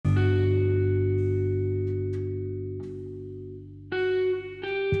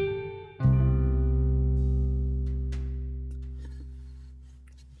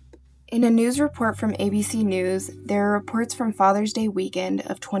In a news report from ABC News, there are reports from Father's Day weekend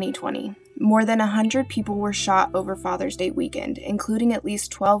of 2020. More than 100 people were shot over Father's Day weekend, including at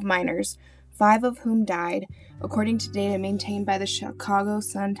least 12 minors, 5 of whom died, according to data maintained by the Chicago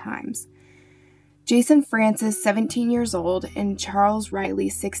Sun-Times. Jason Francis, 17 years old, and Charles Riley,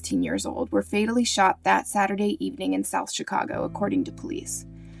 16 years old, were fatally shot that Saturday evening in South Chicago, according to police.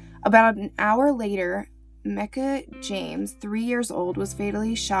 About an hour later, Mecca James, 3 years old, was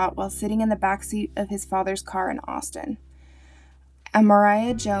fatally shot while sitting in the backseat of his father's car in Austin.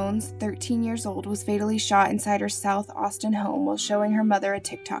 Amariah Jones, 13 years old, was fatally shot inside her South Austin home while showing her mother a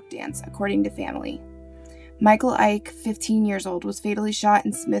TikTok dance, according to family. Michael Ike, 15 years old, was fatally shot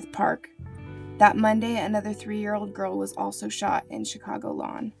in Smith Park. That Monday, another 3-year-old girl was also shot in Chicago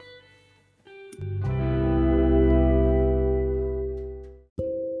Lawn.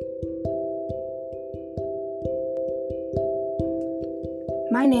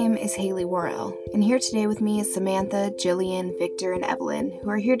 My name is Hayley Worrell, and here today with me is Samantha, Jillian, Victor, and Evelyn, who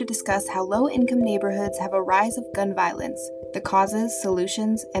are here to discuss how low-income neighborhoods have a rise of gun violence, the causes,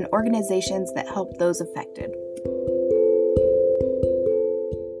 solutions, and organizations that help those affected.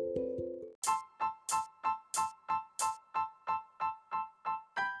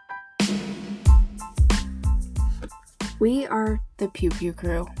 We are the Pew Pew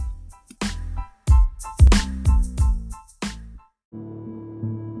Crew.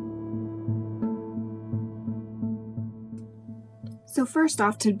 So first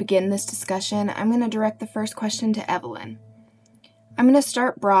off, to begin this discussion, I'm going to direct the first question to Evelyn. I'm going to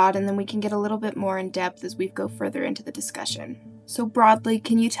start broad and then we can get a little bit more in depth as we go further into the discussion. So broadly,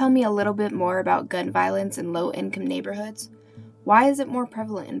 can you tell me a little bit more about gun violence in low-income neighborhoods? Why is it more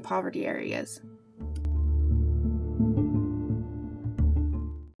prevalent in poverty areas?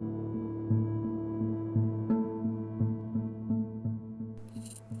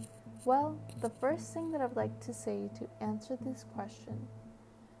 Well, the first thing that I'd like to say to answer this question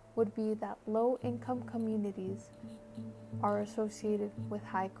would be that low-income communities are associated with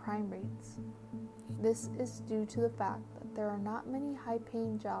high crime rates. This is due to the fact that there are not many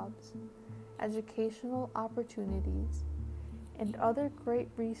high-paying jobs, educational opportunities, and other great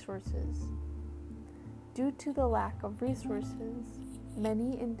resources. Due to the lack of resources,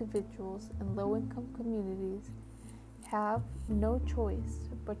 many individuals in low-income communities have no choice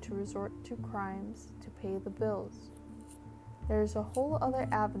but to resort to crimes to pay the bills. There is a whole other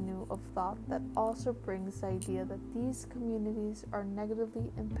avenue of thought that also brings the idea that these communities are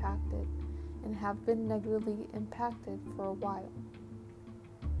negatively impacted and have been negatively impacted for a while.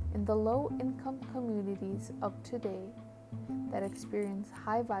 In the low-income communities of today that experience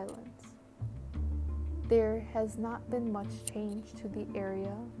high violence, there has not been much change to the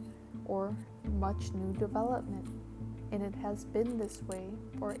area or much new development, and it has been this way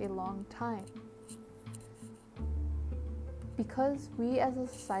for a long time. Because we as a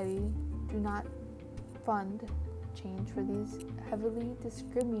society do not fund change for these heavily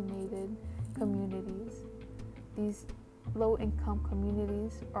discriminated communities, these low-income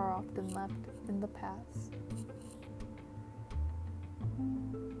communities are often left in the past.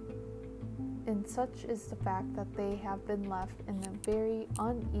 And such is the fact that they have been left in a very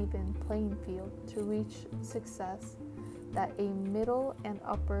uneven playing field to reach success that a middle and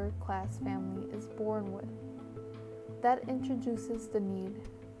upper class family is born with. That introduces the need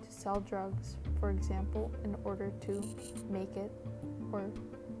to sell drugs, for example, in order to make it or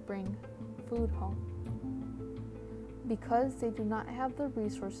bring food home. Because they do not have the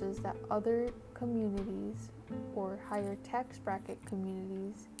resources that other communities or higher tax bracket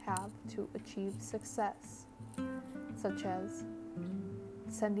communities have to achieve success, such as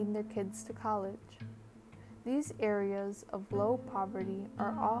sending their kids to college. These areas of low poverty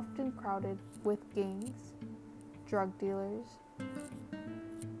are often crowded with gangs, drug dealers,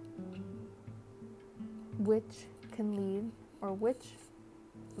 which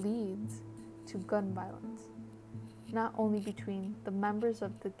leads to gun violence, not only between the members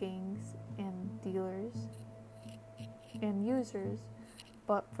of the gangs and dealers and users,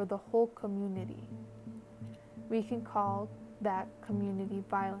 but for the whole community. We can call that community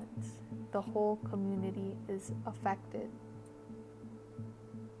violence. The whole community is affected.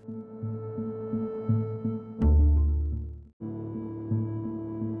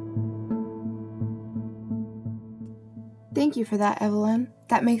 Thank you for that, Evelyn.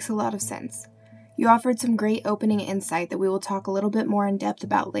 That makes a lot of sense. You offered some great opening insight that we will talk a little bit more in depth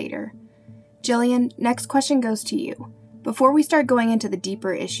about later. Jillian, next question goes to you. Before we start going into the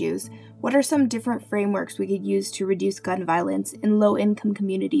deeper issues, what are some different frameworks we could use to reduce gun violence in low-income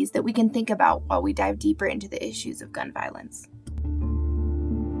communities that we can think about while we dive deeper into the issues of gun violence?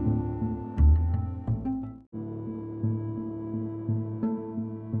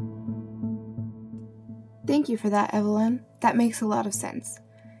 Thank you for that, Evelyn. That makes a lot of sense.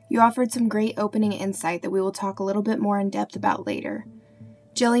 You offered some great opening insight that we will talk a little bit more in depth about later.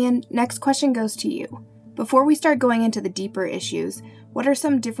 Jillian, next question goes to you. Before we start going into the deeper issues, what are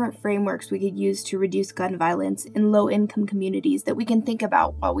some different frameworks we could use to reduce gun violence in low-income communities that we can think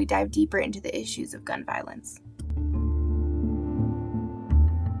about while we dive deeper into the issues of gun violence?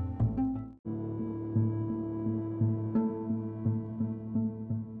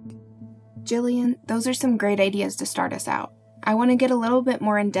 Jillian, those are some great ideas to start us out. I want to get a little bit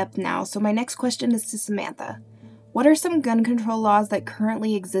more in depth now, so my next question is to Samantha. What are some gun control laws that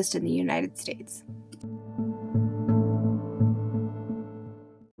currently exist in the United States?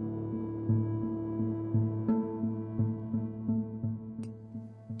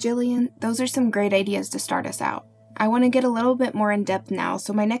 Jillian, those are some great ideas to start us out. I want to get a little bit more in depth now,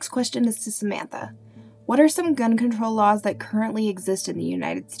 so my next question is to Samantha. What are some gun control laws that currently exist in the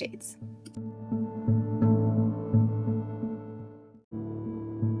United States?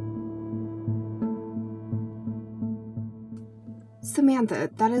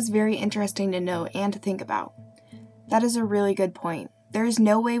 Samantha, that is very interesting to know and to think about. That is a really good point. There is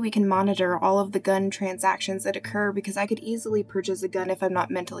no way we can monitor all of the gun transactions that occur because I could easily purchase a gun if I'm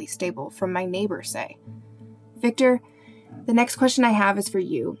not mentally stable, from my neighbor, say. Victor, the next question I have is for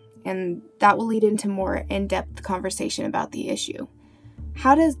you, and that will lead into more in-depth conversation about the issue.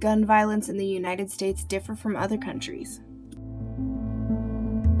 How does gun violence in the United States differ from other countries?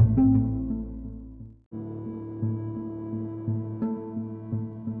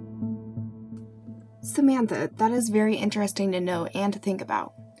 Samantha, that is very interesting to know and to think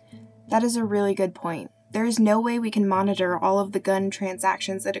about. That is a really good point. There is no way we can monitor all of the gun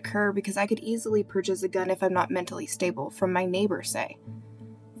transactions that occur because I could easily purchase a gun if I'm not mentally stable, from my neighbor, say.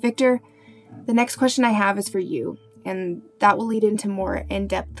 Victor, the next question I have is for you, and that will lead into more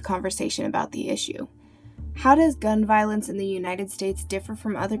in-depth conversation about the issue. How does gun violence in the United States differ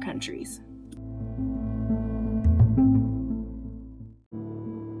from other countries?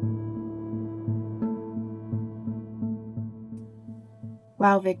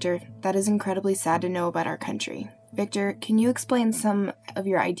 Wow, Victor, that is incredibly sad to know about our country. Victor, can you explain some of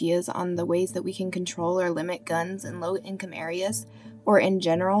your ideas on the ways that we can control or limit guns in low-income areas, or in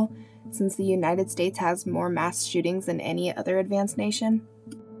general, since the United States has more mass shootings than any other advanced nation?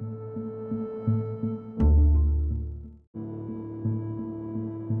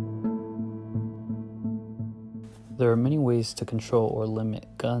 There are many ways to control or limit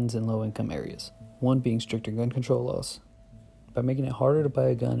guns in low-income areas, one being stricter gun control laws. By making it harder to buy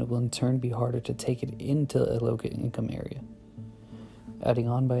a gun, it will in turn be harder to take it into a low-income area. Adding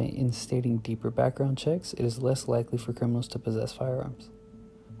on by instating deeper background checks, it is less likely for criminals to possess firearms.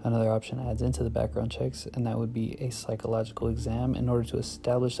 Another option adds into the background checks, and that would be a psychological exam in order to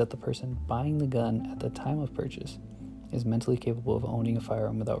establish that the person buying the gun at the time of purchase is mentally capable of owning a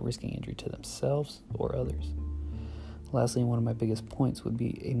firearm without risking injury to themselves or others. Lastly, one of my biggest points would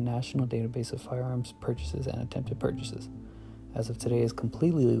be a national database of firearms purchases and attempted purchases. As of today, it is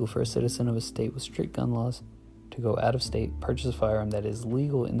completely legal for a citizen of a state with strict gun laws to go out of state, purchase a firearm that is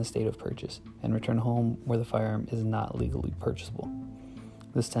legal in the state of purchase, and return home where the firearm is not legally purchasable.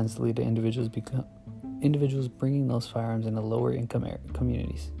 This tends to lead to individuals bringing those firearms into lower income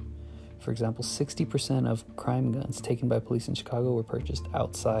communities. For example, 60% of crime guns taken by police in Chicago were purchased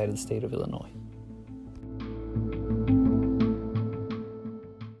outside of the state of Illinois.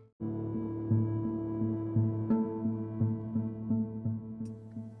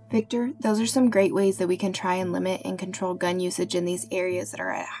 Victor, those are some great ways that we can try and limit and control gun usage in these areas that are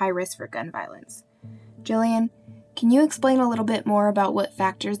at high risk for gun violence. Jillian, can you explain a little bit more about what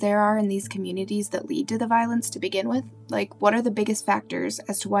factors there are in these communities that lead to the violence to begin with? Like, what are the biggest factors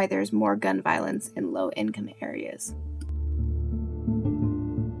as to why there's more gun violence in low-income areas?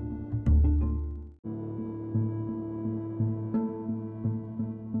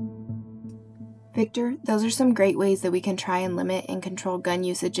 Victor, those are some great ways that we can try and limit and control gun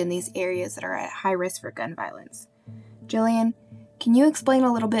usage in these areas that are at high risk for gun violence. Jillian, can you explain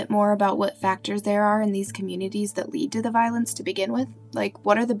a little bit more about what factors there are in these communities that lead to the violence to begin with? Like,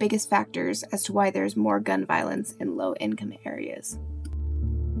 what are the biggest factors as to why there's more gun violence in low-income areas?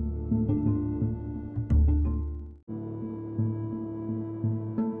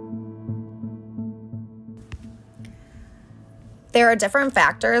 There are different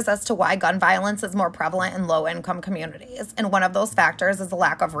factors as to why gun violence is more prevalent in low-income communities, and one of those factors is the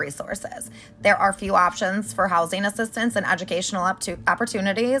lack of resources. There are few options for housing assistance and educational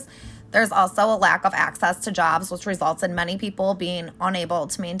opportunities. There's also a lack of access to jobs, which results in many people being unable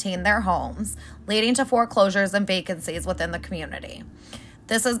to maintain their homes, leading to foreclosures and vacancies within the community.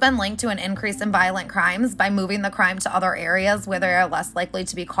 This has been linked to an increase in violent crimes by moving the crime to other areas where they are less likely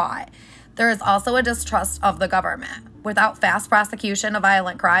to be caught. There is also a distrust of the government. Without fast prosecution of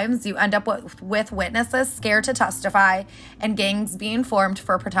violent crimes, you end up with witnesses scared to testify and gangs being formed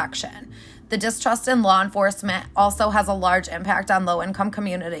for protection. The distrust in law enforcement also has a large impact on low-income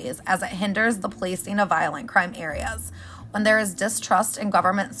communities as it hinders the policing of violent crime areas. When there is distrust in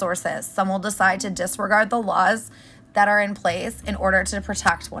government sources, some will decide to disregard the laws that are in place in order to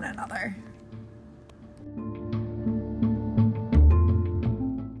protect one another.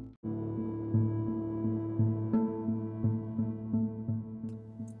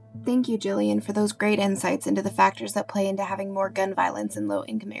 Thank you, Jillian, for those great insights into the factors that play into having more gun violence in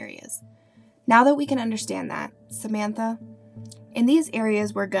low-income areas. Now that we can understand that, Samantha, in these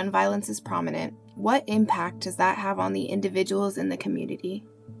areas where gun violence is prominent, what impact does that have on the individuals in the community?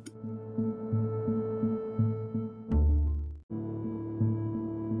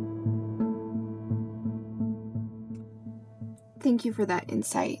 Thank you for that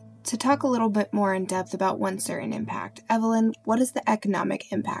insight. To talk a little bit more in depth about one certain impact, Evelyn, what is the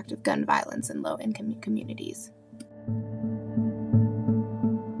economic impact of gun violence in low-income communities?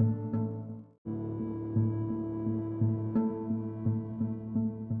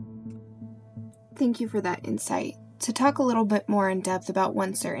 Thank you for that insight. To talk a little bit more in depth about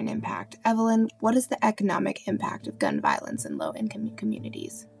one certain impact, Evelyn, what is the economic impact of gun violence in low-income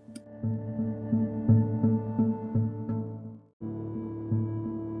communities?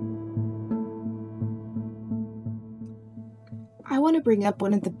 I want to bring up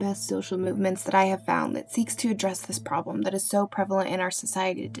one of the best social movements that I have found that seeks to address this problem that is so prevalent in our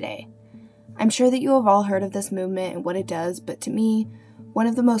society today. I'm sure that you have all heard of this movement and what it does, but to me, one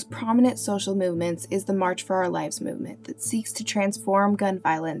of the most prominent social movements is the March for Our Lives movement that seeks to transform gun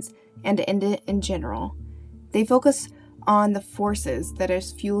violence and to end it in general. They focus on the forces that are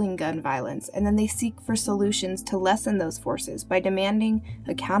fueling gun violence, and then they seek for solutions to lessen those forces by demanding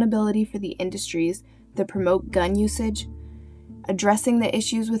accountability for the industries that promote gun usage, addressing the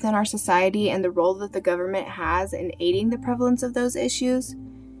issues within our society and the role that the government has in aiding the prevalence of those issues.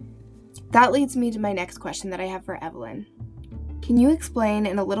 That leads me to my next question that I have for Evelyn. Can you explain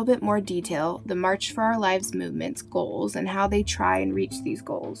in a little bit more detail the March for Our Lives movement's goals and how they try and reach these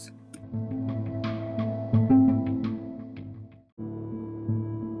goals?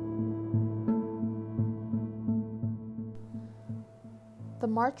 The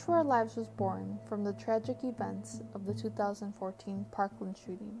March for Our Lives was born from the tragic events of the 2014 Parkland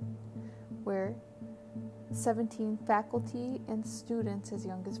shooting, where 17 faculty and students as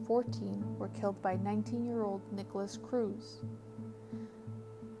young as 14 were killed by 19-year-old Nicholas Cruz.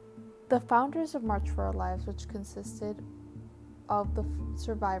 The founders of March for Our Lives, which consisted of the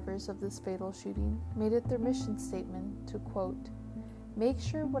survivors of this fatal shooting, made it their mission statement to, quote, "Make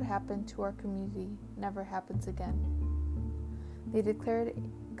sure what happened to our community never happens again." They declared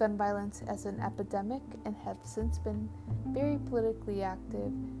gun violence as an epidemic and have since been very politically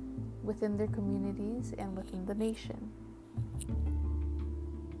active within their communities and within the nation.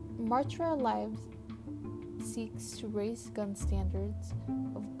 March for Our Lives seeks to raise gun standards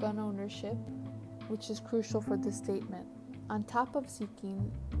of gun ownership, which is crucial for this statement. On top of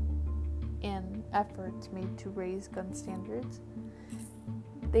seeking an effort made to raise gun standards,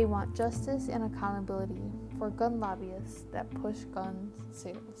 they want justice and accountability for gun lobbyists that push gun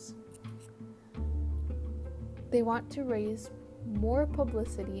sales. They want to raise more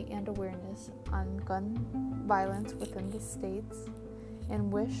publicity and awareness on gun violence within the states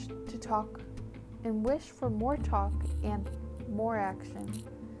and wish for more talk and more action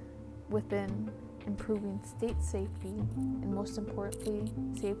within improving state safety and, most importantly,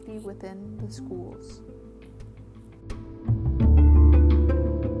 safety within the schools.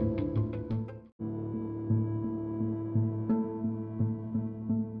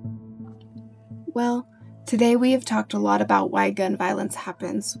 Well, today we have talked a lot about why gun violence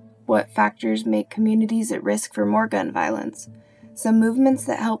happens, what factors make communities at risk for more gun violence, some movements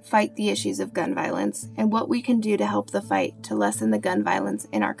that help fight the issues of gun violence, and what we can do to help the fight to lessen the gun violence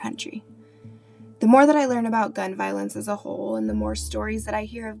in our country. The more that I learn about gun violence as a whole, and the more stories that I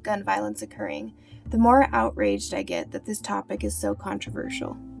hear of gun violence occurring, the more outraged I get that this topic is so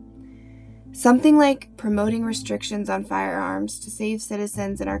controversial. Something like promoting restrictions on firearms to save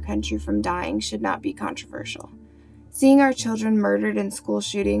citizens in our country from dying should not be controversial. Seeing our children murdered in school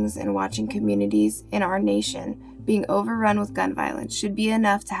shootings and watching communities in our nation being overrun with gun violence should be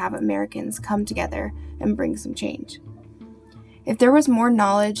enough to have Americans come together and bring some change. If there was more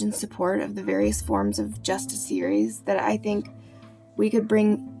knowledge and support of the various forms of justice series, that I think we could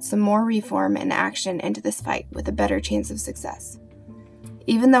bring some more reform and action into this fight with a better chance of success.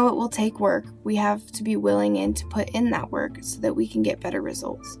 Even though it will take work, we have to be willing to put in that work so that we can get better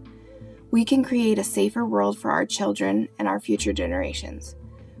results. We can create a safer world for our children and our future generations.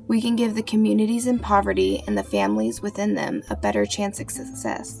 We can give the communities in poverty and the families within them a better chance at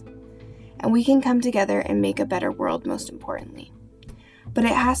success. And we can come together and make a better world, most importantly. But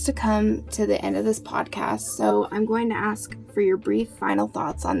it has to come to the end of this podcast, so I'm going to ask for your brief final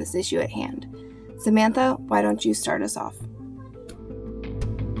thoughts on this issue at hand. Samantha, why don't you start us off?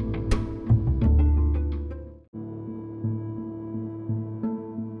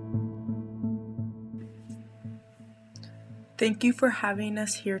 Thank you for having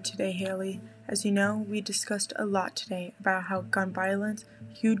us here today, Hayley. As you know, we discussed a lot today about how gun violence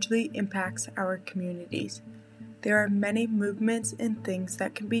hugely impacts our communities. There are many movements and things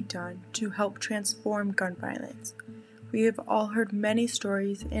that can be done to help transform gun violence. We have all heard many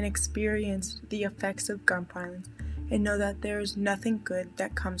stories and experienced the effects of gun violence and know that there is nothing good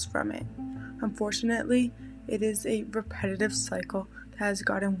that comes from it. Unfortunately, it is a repetitive cycle that has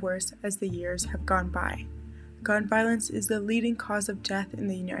gotten worse as the years have gone by. Gun violence is the leading cause of death in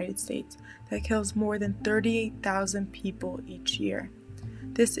the United States that kills more than 38,000 people each year.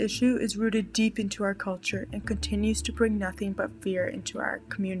 This issue is rooted deep into our culture and continues to bring nothing but fear into our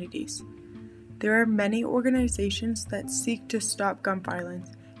communities. There are many organizations that seek to stop gun violence,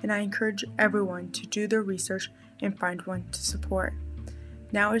 and I encourage everyone to do their research and find one to support.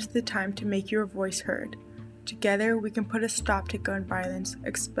 Now is the time to make your voice heard. Together, we can put a stop to gun violence,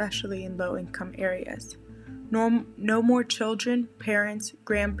 especially in low-income areas. No more children, parents,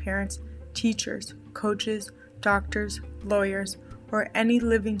 grandparents, teachers, coaches, doctors, lawyers, or any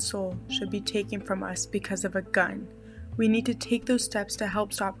living soul should be taken from us because of a gun. We need to take those steps to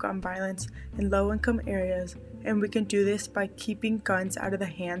help stop gun violence in low-income areas, and we can do this by keeping guns out of the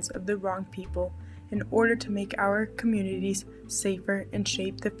hands of the wrong people in order to make our communities safer and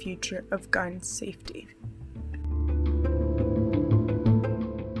shape the future of gun safety.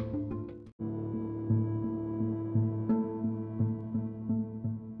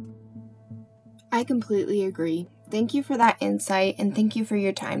 I completely agree. Thank you for that insight, and thank you for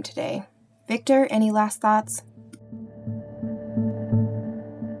your time today. Victor, any last thoughts?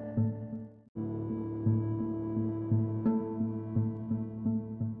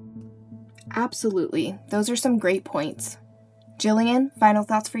 Absolutely. Those are some great points. Jillian, final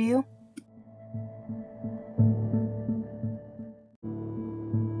thoughts for you?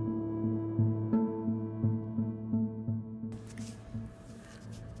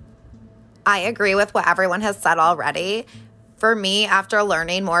 I agree with what everyone has said already. For me, after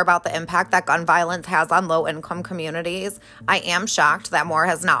learning more about the impact that gun violence has on low-income communities, I am shocked that more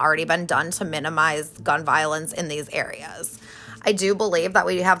has not already been done to minimize gun violence in these areas. I do believe that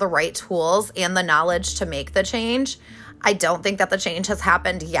we have the right tools and the knowledge to make the change. I don't think that the change has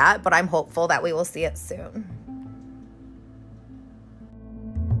happened yet, but I'm hopeful that we will see it soon.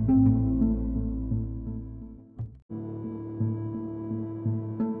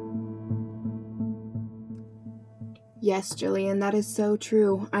 Yes, Jillian, that is so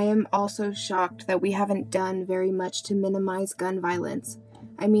true. I am also shocked that we haven't done very much to minimize gun violence.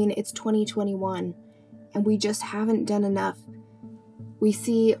 I mean, it's 2021, and we just haven't done enough. We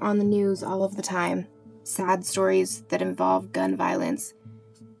see on the news all of the time sad stories that involve gun violence,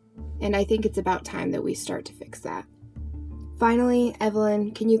 and I think it's about time that we start to fix that. Finally,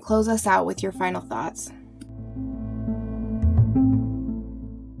 Evelyn, can you close us out with your final thoughts?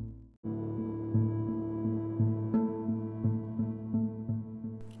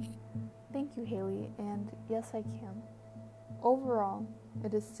 Thank you, Hayley, and yes, I can. Overall,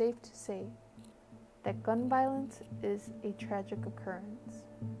 it is safe to say that gun violence is a tragic occurrence.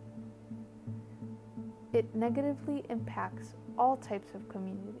 It negatively impacts all types of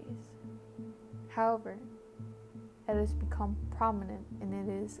communities. However, it has become prominent and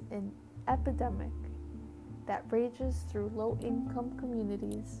it is an epidemic that rages through low-income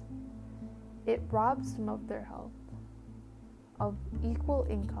communities. It robs them of their health, of equal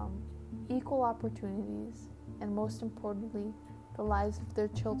income, equal opportunities, and most importantly, the lives of their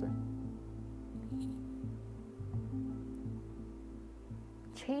children.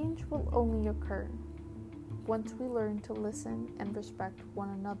 Change will only occur once we learn to listen and respect one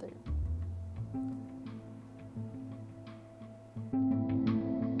another.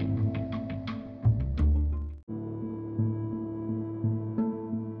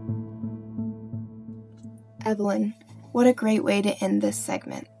 Evelyn, what a great way to end this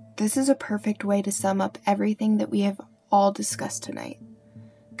segment. This is a perfect way to sum up everything that we have all discussed tonight.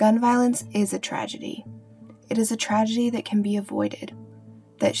 Gun violence is a tragedy. It is a tragedy that can be avoided,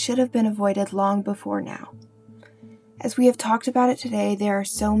 that should have been avoided long before now. As we have talked about it today, there are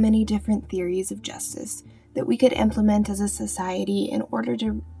so many different theories of justice that we could implement as a society in order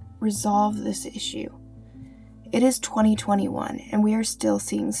to resolve this issue. It is 2021, and we are still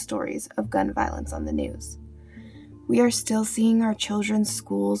seeing stories of gun violence on the news. We are still seeing our children's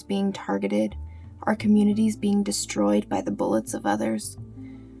schools being targeted, our communities being destroyed by the bullets of others.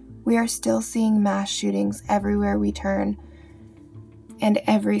 We are still seeing mass shootings everywhere we turn, and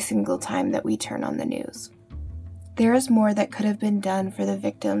every single time that we turn on the news. There is more that could have been done for the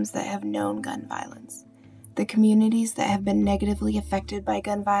victims that have known gun violence, the communities that have been negatively affected by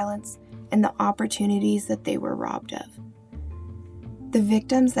gun violence, and the opportunities that they were robbed of. The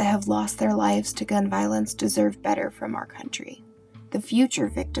victims that have lost their lives to gun violence deserve better from our country. The future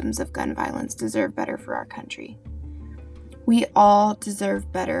victims of gun violence deserve better for our country. We all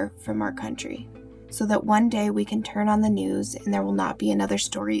deserve better from our country, so that one day we can turn on the news and there will not be another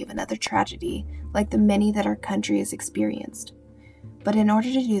story of another tragedy like the many that our country has experienced. But in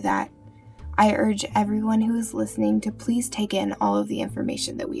order to do that, I urge everyone who is listening to please take in all of the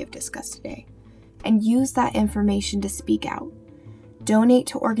information that we have discussed today and use that information to speak out. Donate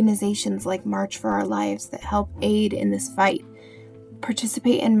to organizations like March for Our Lives that help aid in this fight.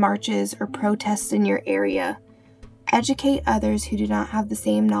 Participate in marches or protests in your area. Educate others who do not have the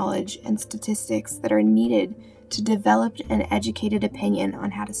same knowledge and statistics that are needed to develop an educated opinion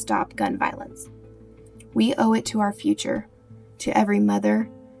on how to stop gun violence. We owe it to our future, to every mother,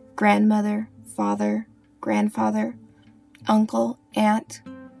 grandmother, father, grandfather, uncle, aunt,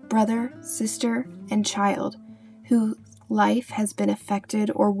 brother, sister, and child whose life has been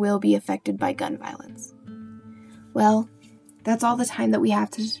affected or will be affected by gun violence. Well, that's all the time that we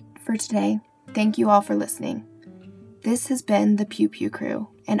have for today. Thank you all for listening. This has been the Pew Pew Crew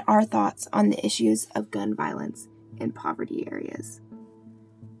and our thoughts on the issues of gun violence in poverty areas.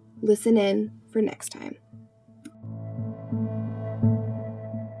 Listen in for next time.